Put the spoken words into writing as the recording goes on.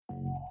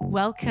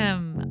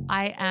Welcome.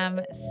 I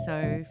am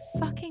so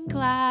fucking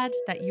glad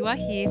that you are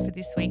here for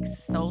this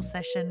week's soul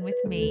session with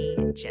me,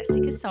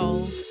 Jessica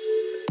Soul.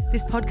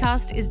 This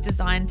podcast is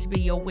designed to be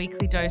your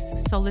weekly dose of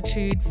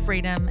solitude,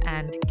 freedom,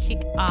 and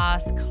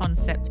kick-ass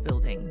concept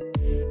building.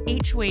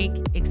 Each week,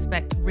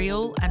 expect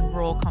real and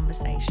raw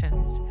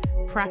conversations,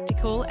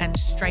 practical and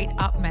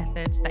straight-up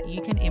methods that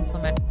you can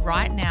implement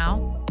right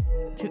now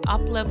to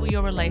up-level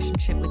your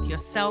relationship with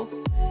yourself,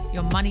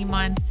 your money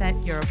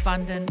mindset, your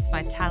abundance,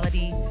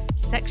 vitality,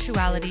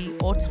 sexuality,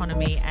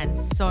 autonomy, and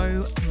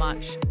so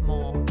much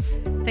more.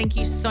 Thank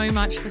you so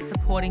much for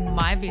supporting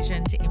my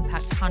vision to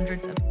impact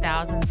hundreds of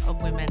thousands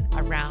of women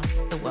around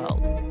the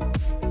world.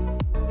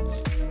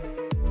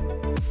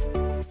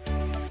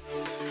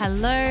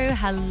 Hello,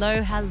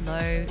 hello,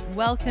 hello.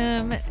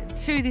 Welcome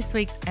to this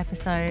week's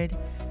episode.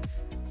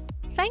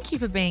 Thank you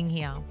for being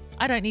here.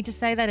 I don't need to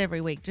say that every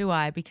week, do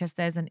I? Because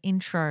there's an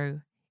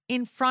intro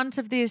in front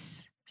of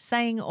this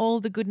saying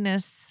all the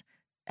goodness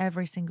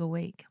every single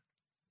week.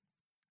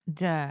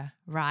 Duh,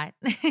 right?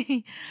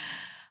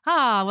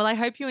 Well, I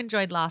hope you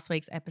enjoyed last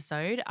week's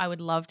episode. I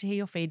would love to hear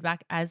your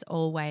feedback as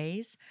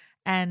always.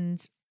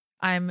 And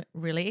I'm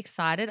really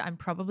excited. I'm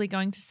probably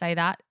going to say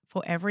that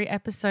for every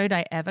episode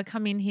I ever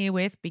come in here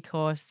with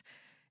because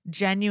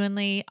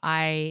genuinely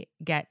I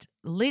get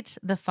lit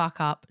the fuck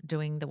up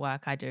doing the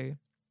work I do.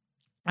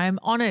 I'm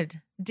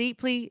honored,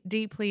 deeply,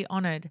 deeply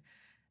honored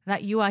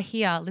that you are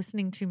here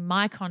listening to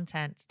my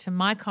content, to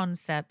my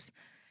concepts,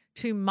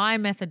 to my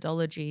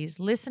methodologies,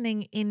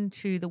 listening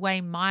into the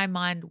way my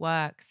mind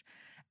works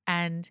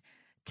and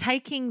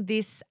taking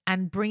this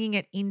and bringing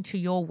it into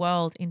your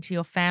world, into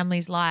your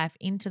family's life,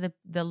 into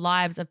the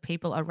lives of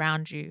people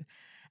around you.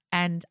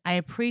 And I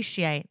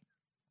appreciate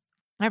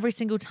every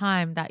single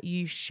time that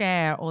you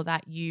share or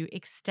that you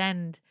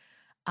extend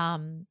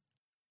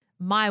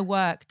my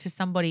work to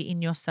somebody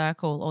in your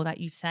circle, or that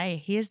you say,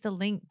 here's the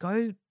link,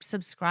 go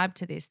subscribe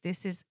to this.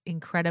 This is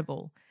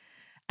incredible.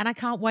 And I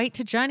can't wait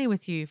to journey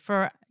with you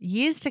for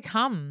years to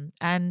come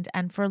and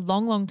for a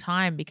long, long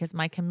time, because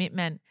my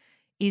commitment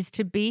is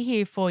to be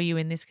here for you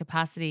in this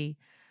capacity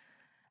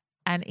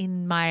and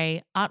in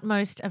my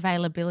utmost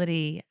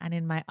availability and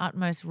in my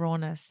utmost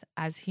rawness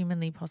as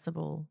humanly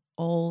possible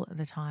all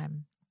the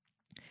time.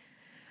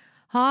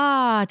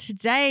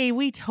 Today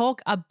we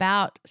talk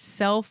about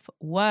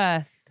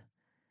self-worth.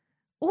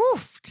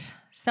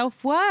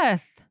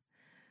 Self-worth.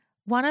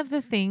 One of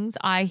the things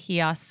I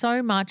hear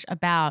so much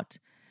about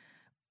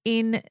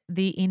in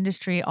the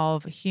industry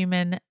of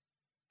human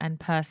and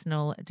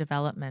personal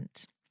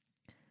development.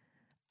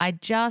 I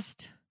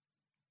just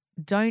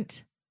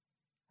don't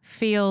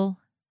feel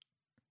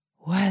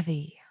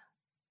worthy.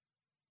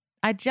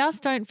 I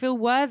just don't feel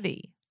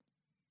worthy.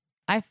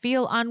 I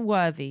feel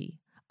unworthy.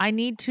 I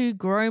need to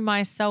grow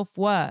my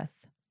self-worth.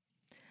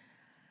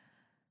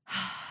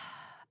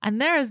 And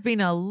there has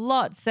been a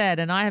lot said,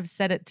 and I have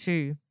said it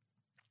too.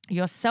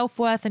 Your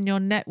self-worth and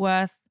your net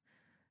worth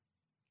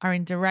are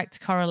in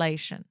direct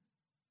correlation.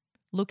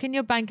 Look in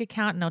your bank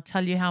account and I'll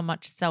tell you how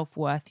much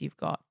self-worth you've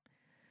got.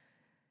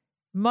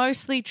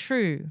 Mostly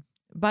true,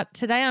 but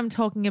today I'm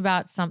talking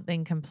about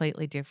something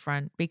completely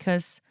different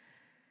because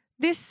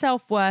this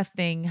self-worth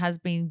thing has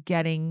been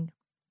getting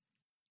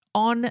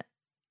on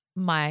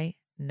my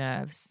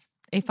nerves.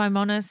 If I'm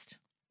honest,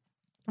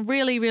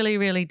 really, really,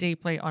 really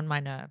deeply on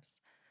my nerves.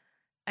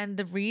 And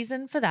the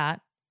reason for that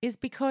is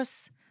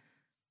because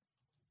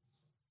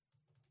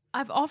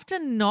I've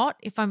often not,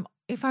 if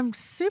I'm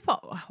super,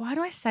 why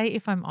do I say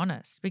if I'm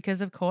honest?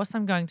 Because of course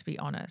I'm going to be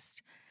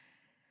honest.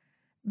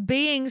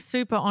 Being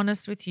super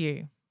honest with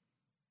you.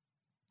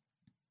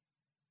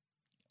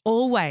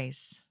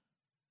 Always.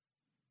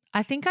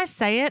 I think I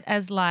say it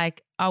as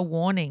like a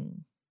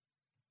warning.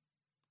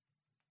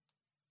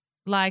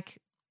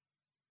 Like,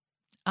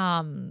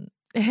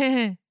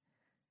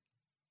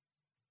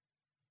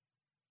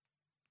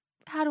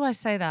 how do I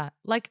say that?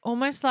 Like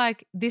almost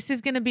like this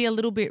is going to be a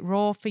little bit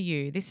raw for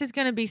you. This is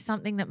going to be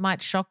something that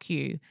might shock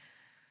you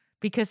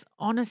because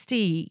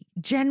honesty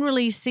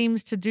generally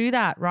seems to do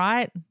that,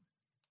 right?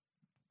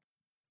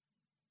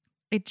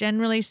 It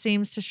generally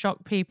seems to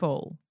shock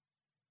people.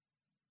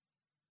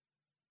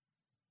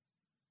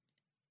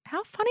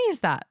 How funny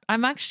is that?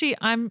 I'm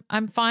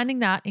finding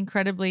that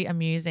incredibly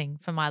amusing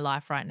for my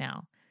life right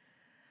now.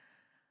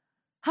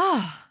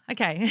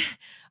 Okay.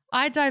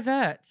 I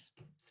divert.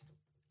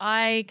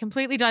 I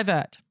completely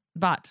divert,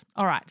 but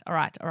all right,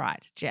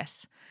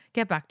 Jess,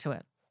 get back to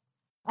it.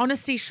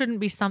 Honesty shouldn't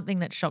be something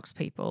that shocks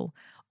people.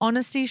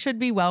 Honesty should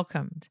be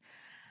welcomed.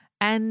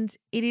 And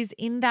it is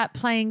in that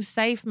playing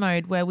safe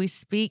mode where we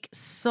speak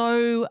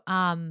we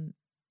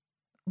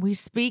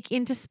speak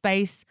into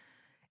space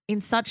in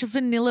such a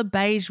vanilla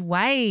beige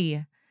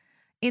way,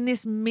 in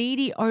this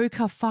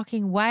mediocre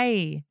fucking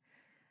way,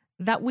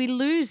 that we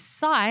lose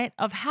sight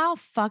of how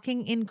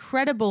fucking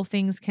incredible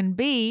things can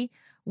be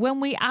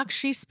when we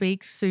actually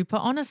speak super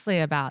honestly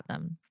about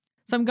them.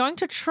 So I'm going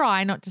to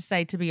try not to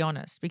say to be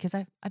honest because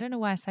I don't know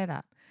why I say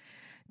that.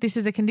 This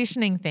is a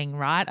conditioning thing,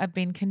 right? I've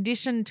been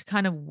conditioned to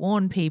kind of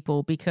warn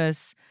people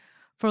because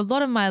For a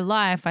lot of my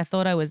life, I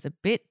thought I was a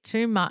bit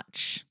too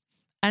much.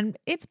 And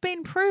it's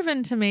been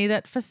proven to me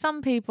that for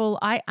some people,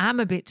 I am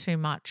a bit too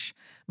much.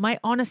 My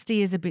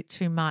honesty is a bit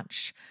too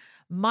much.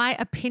 My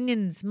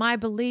opinions, my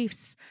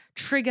beliefs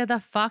trigger the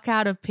fuck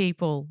out of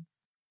people.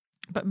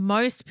 But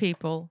most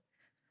people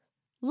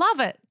love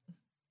it.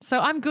 So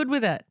I'm good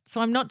with it.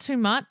 So I'm not too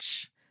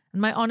much.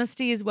 And my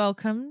honesty is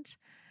welcomed.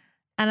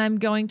 And I'm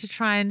going to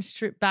try and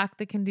strip back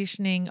the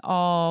conditioning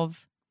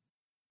of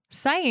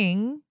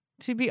saying,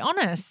 to be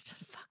honest.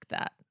 Fuck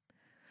that.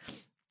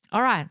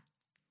 All right.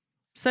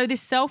 So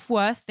this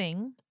self-worth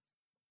thing,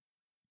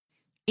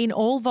 in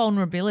all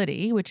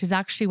vulnerability, which is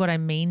actually what I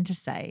mean to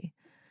say,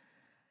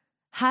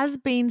 has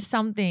been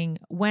something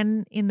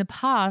when in the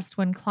past,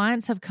 when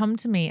clients have come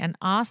to me and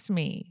asked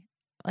me,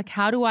 like,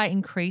 how do I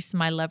increase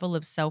my level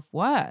of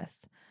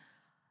self-worth?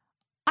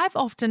 I've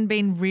often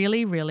been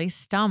really, really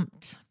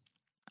stumped.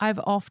 I've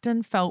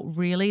often felt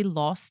really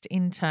lost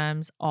in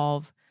terms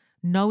of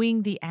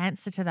knowing the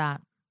answer to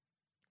that.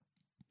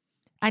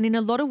 And in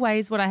a lot of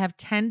ways, what I have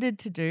tended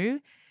to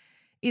do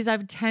is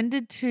I've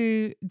tended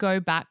to go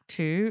back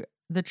to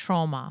the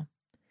trauma.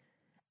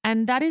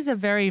 And that is a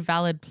very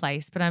valid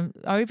place. But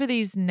over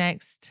these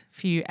next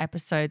few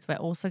episodes, we're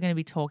also going to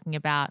be talking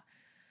about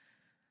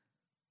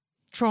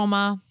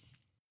trauma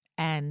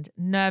and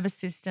nervous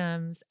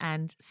systems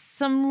and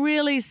some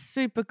really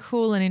super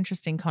cool and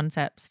interesting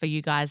concepts for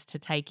you guys to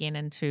take in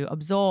and to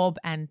absorb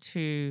and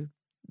to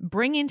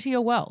bring into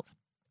your world.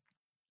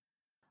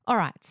 All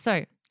right.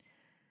 So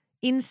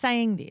in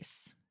saying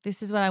this,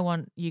 this is what I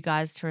want you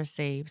guys to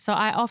receive. So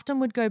I often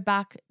would go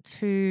back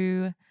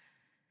to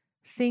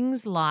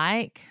things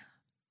like,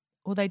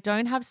 well, they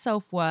don't have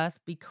self-worth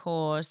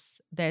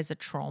because there's a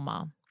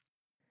trauma.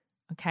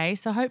 Okay,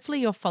 so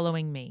hopefully you're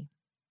following me.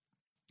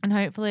 And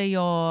hopefully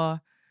you're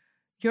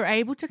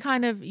able to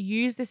kind of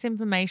use this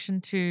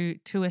information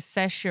to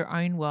assess your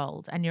own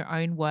world and your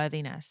own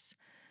worthiness.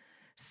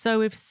 So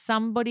if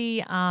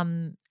somebody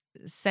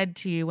said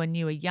to you when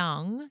you were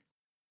young,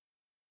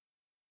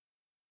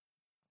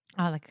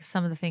 like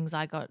some of the things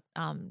I got,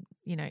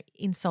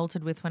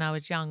 insulted with when I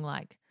was young,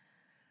 like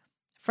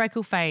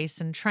freckle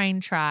face and train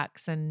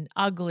tracks and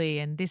ugly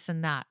and this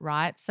and that,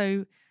 right?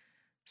 So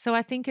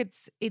I think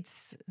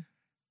it's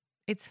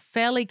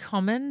fairly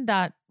common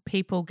that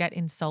people get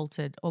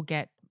insulted or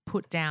get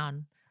put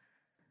down.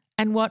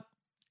 And what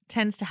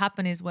tends to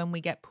happen is when we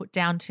get put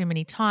down too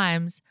many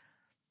times,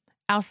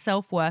 our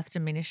self-worth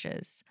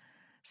diminishes.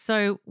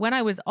 So when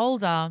I was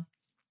older,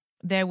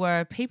 there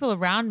were people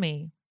around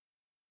me,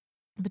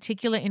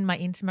 particularly in my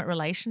intimate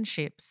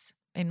relationships,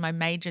 in my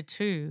major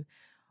two,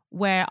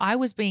 where I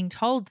was being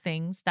told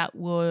things that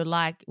were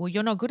like, well,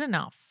 you're not good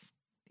enough.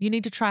 You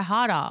need to try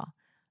harder.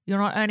 You're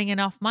not earning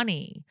enough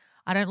money.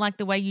 I don't like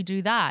the way you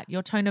do that.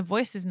 Your tone of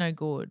voice is no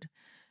good.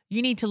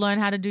 You need to learn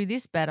how to do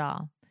this better.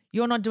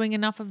 You're not doing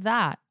enough of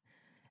that.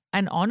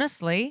 And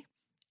honestly,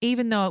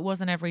 even though it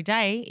wasn't every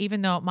day,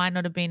 even though it might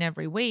not have been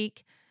every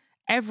week,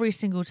 every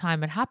single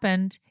time it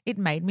happened, it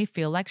made me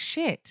feel like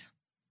shit.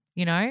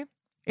 You know,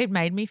 it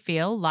made me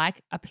feel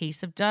like a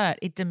piece of dirt.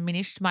 It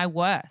diminished my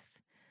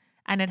worth.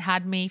 And it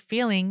had me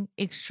feeling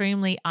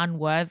extremely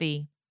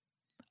unworthy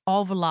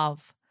of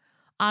love,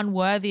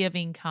 unworthy of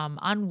income,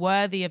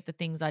 unworthy of the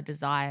things I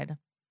desired.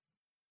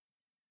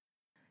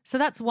 So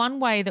that's one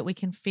way that we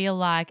can feel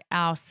like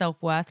our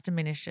self-worth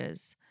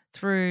diminishes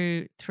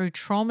through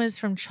traumas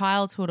from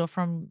childhood or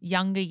from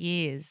younger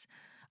years,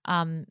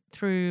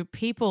 through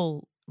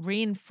people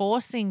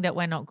reinforcing that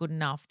we're not good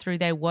enough through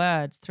their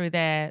words, through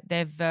their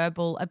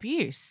verbal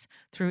abuse,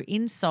 through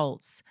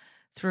insults,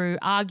 through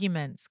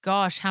arguments.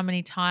 Gosh, how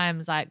many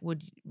times like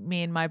would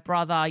me and my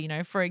brother,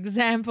 for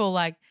example,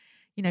 like,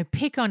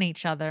 pick on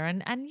each other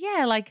and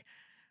yeah, like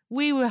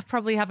we were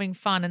probably having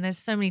fun. And there's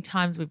so many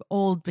times we've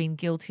all been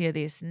guilty of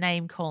this,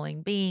 name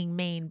calling, being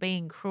mean,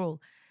 being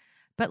cruel.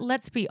 But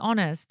let's be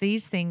honest,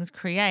 these things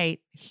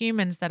create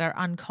humans that are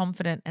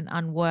unconfident and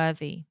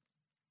unworthy.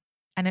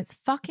 And it's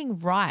fucking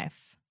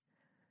rife.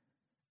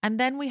 And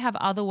then we have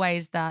other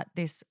ways that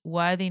this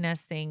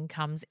worthiness thing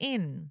comes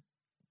in.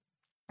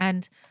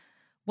 And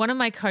one of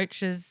my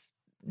coaches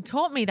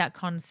taught me that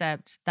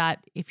concept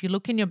that if you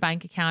look in your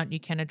bank account, you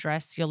can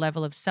address your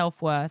level of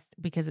self-worth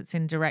because it's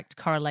in direct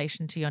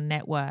correlation to your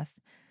net worth.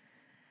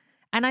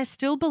 And I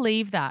still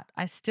believe that.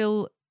 I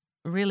still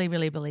really,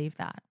 really believe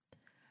that.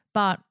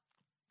 But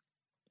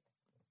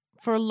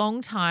for a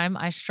long time,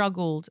 I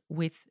struggled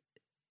with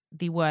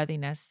the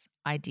worthiness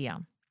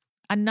idea.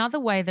 Another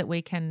way that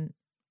we can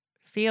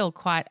feel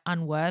quite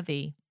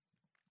unworthy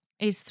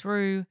is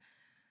through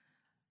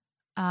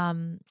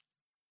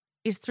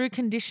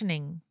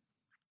conditioning,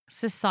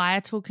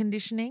 societal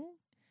conditioning,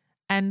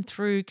 and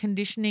through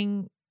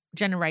conditioning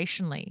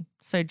generationally.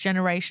 So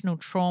generational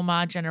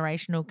trauma,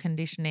 generational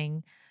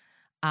conditioning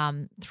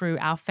through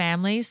our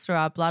families, through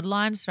our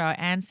bloodlines, through our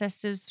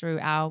ancestors, through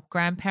our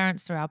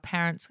grandparents, through our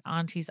parents,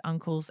 aunties,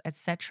 uncles,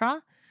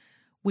 etc.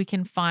 We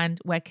can find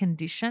we're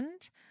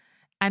conditioned.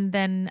 And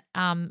then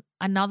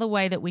another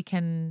way that we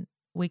can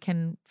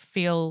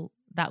feel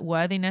that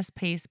worthiness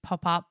piece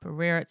pop up,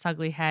 rear its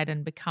ugly head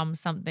and become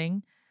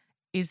something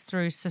is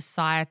through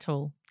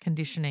societal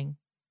conditioning.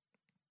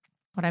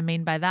 What I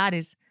mean by that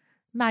is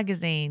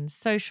magazines,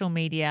 social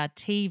media,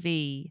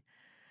 TV,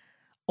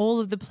 all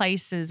of the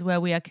places where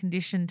we are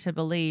conditioned to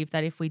believe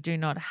that if we do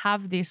not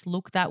have this,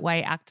 look that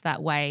way, act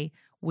that way,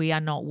 we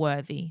are not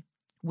worthy.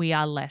 We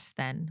are less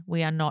than.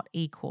 We are not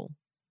equal.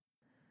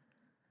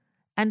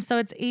 And so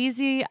it's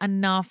easy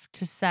enough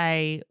to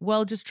say,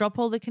 well, just drop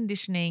all the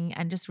conditioning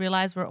and just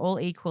realize we're all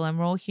equal and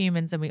we're all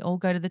humans and we all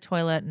go to the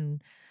toilet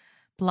and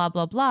blah,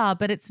 blah, blah.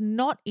 But it's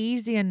not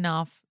easy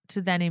enough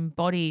to then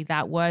embody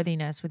that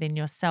worthiness within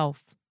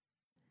yourself.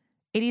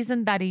 It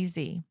isn't that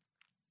easy.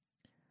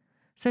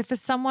 So for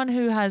someone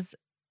who has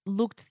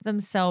looked at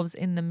themselves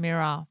in the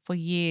mirror for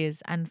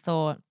years and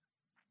thought,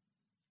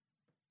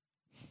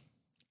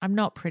 I'm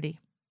not pretty.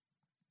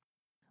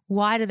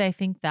 Why do they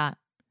think that?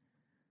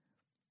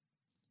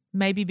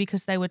 Maybe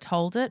because they were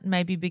told it,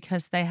 maybe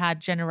because they had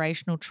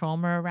generational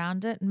trauma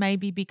around it,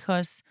 maybe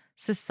because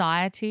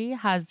society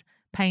has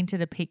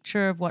painted a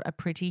picture of what a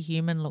pretty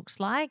human looks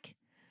like.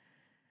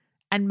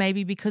 And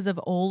maybe because of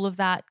all of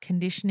that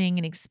conditioning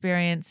and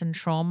experience and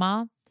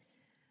trauma,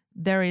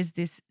 there is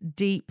this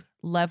deep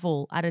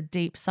level, at a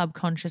deep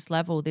subconscious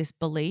level, this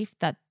belief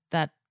that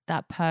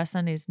that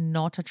person is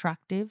not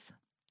attractive.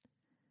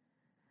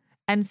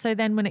 And so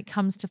then when it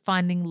comes to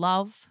finding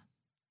love,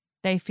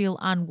 they feel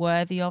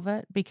unworthy of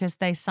it because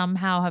they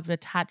somehow have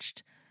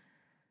attached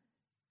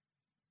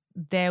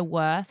their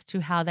worth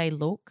to how they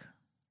look,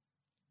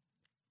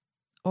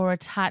 or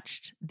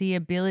attached the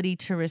ability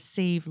to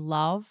receive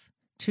love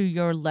to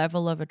your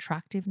level of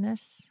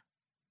attractiveness.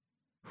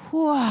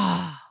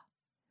 Whoa.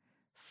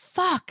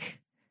 Fuck.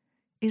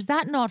 Is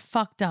that not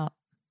fucked up?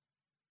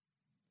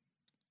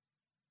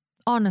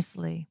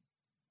 Honestly.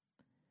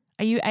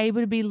 Are you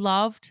able to be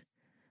loved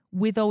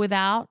with or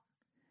without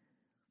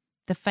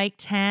the fake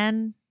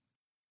tan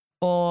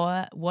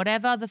or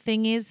whatever the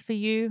thing is for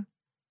you?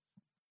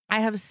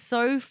 I have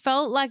so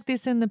felt like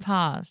this in the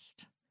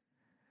past.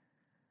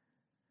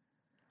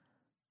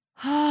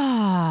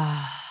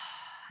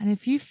 And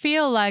if you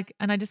feel like,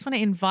 and I just want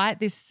to invite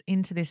this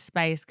into this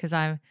space because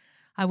I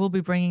will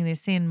be bringing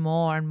this in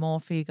more and more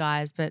for you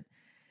guys, but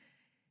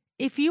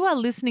if you are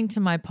listening to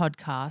my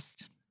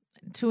podcast,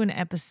 to an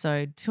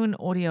episode, to an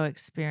audio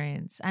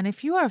experience, and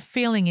if you are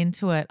feeling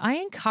into it, I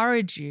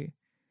encourage you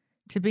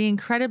to be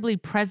incredibly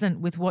present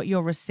with what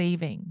you're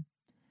receiving.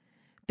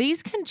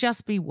 These can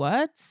just be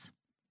words,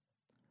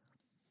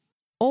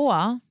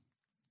 or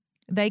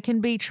they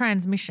can be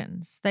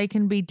transmissions. They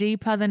can be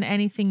deeper than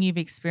anything you've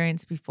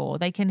experienced before.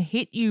 They can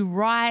hit you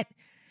right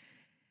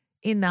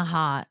in the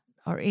heart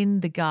or in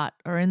the gut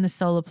or in the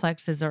solar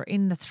plexus or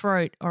in the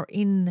throat or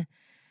in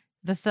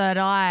the third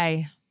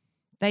eye.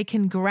 They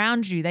can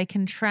ground you. They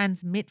can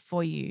transmit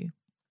for you.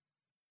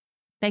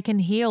 They can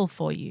heal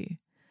for you.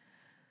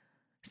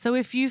 So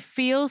if you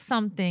feel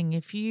something,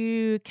 if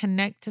you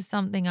connect to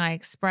something I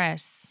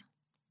express,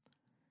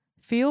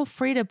 feel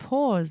free to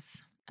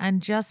pause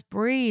and just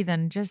breathe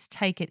and just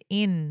take it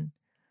in.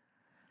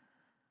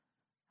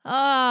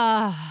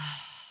 Like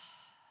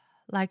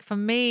for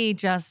me,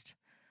 just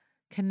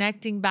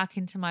connecting back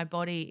into my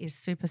body is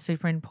super,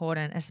 super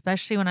important,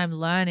 especially when I'm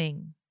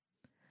learning.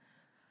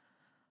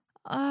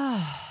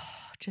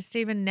 Just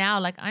even now,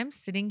 like I'm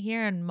sitting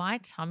here and my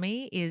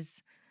tummy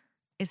is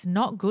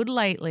not good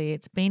lately.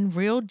 It's been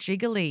real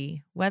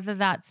jiggly, whether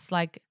that's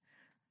like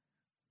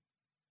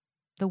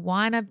the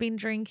wine I've been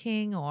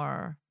drinking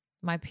or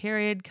my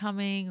period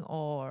coming,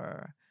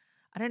 or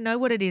I don't know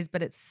what it is,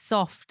 but it's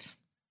soft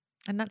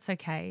and that's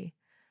okay.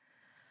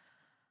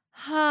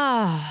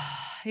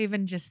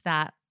 Even just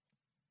that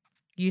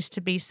used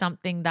to be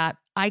something that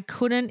I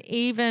couldn't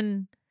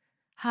even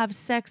have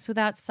sex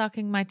without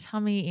sucking my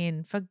tummy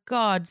in. For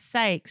God's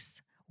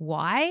sakes.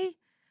 Why?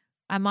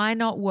 Am I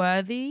not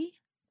worthy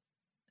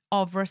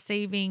of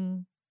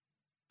receiving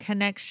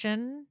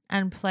connection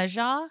and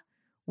pleasure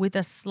with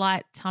a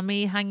slight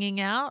tummy hanging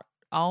out?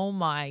 Oh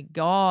my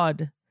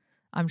God.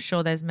 I'm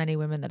sure there's many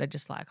women that are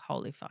just like,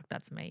 holy fuck,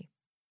 that's me.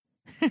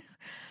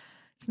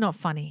 It's not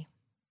funny.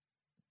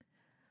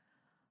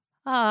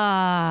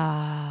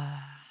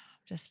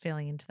 Just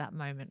feeling into that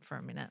moment for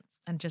a minute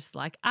and just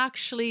like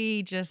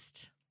actually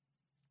just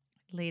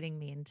leading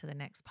me into the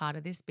next part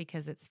of this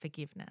because it's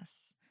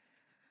forgiveness.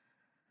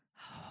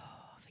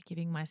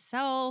 Forgiving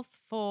myself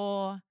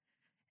for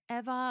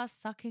ever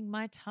sucking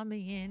my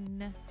tummy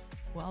in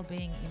while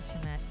being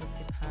intimate with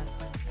the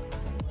person.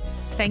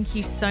 Thank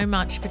you so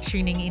much for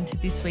tuning into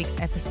this week's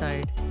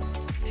episode.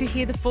 To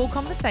hear the full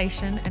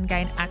conversation and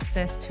gain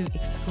access to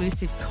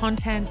exclusive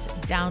content,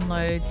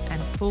 downloads,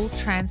 and full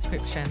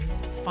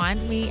transcriptions,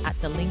 find me at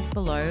the link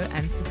below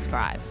and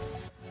subscribe.